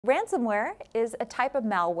Ransomware is a type of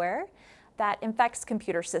malware that infects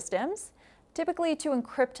computer systems, typically to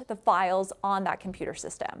encrypt the files on that computer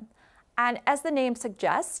system. And as the name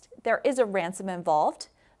suggests, there is a ransom involved.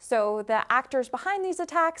 So the actors behind these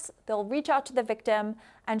attacks, they'll reach out to the victim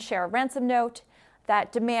and share a ransom note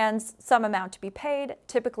that demands some amount to be paid,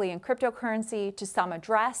 typically in cryptocurrency, to some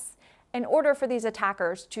address, in order for these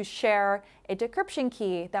attackers to share a decryption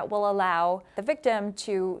key that will allow the victim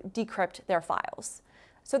to decrypt their files.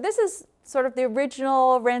 So this is sort of the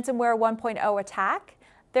original ransomware 1.0 attack.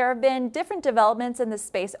 There have been different developments in this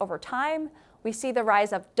space over time. We see the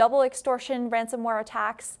rise of double extortion ransomware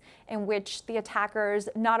attacks, in which the attackers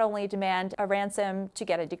not only demand a ransom to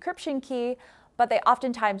get a decryption key, but they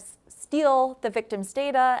oftentimes steal the victim's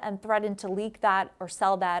data and threaten to leak that or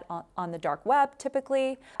sell that on the dark web,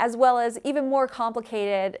 typically, as well as even more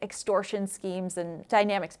complicated extortion schemes and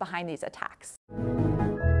dynamics behind these attacks.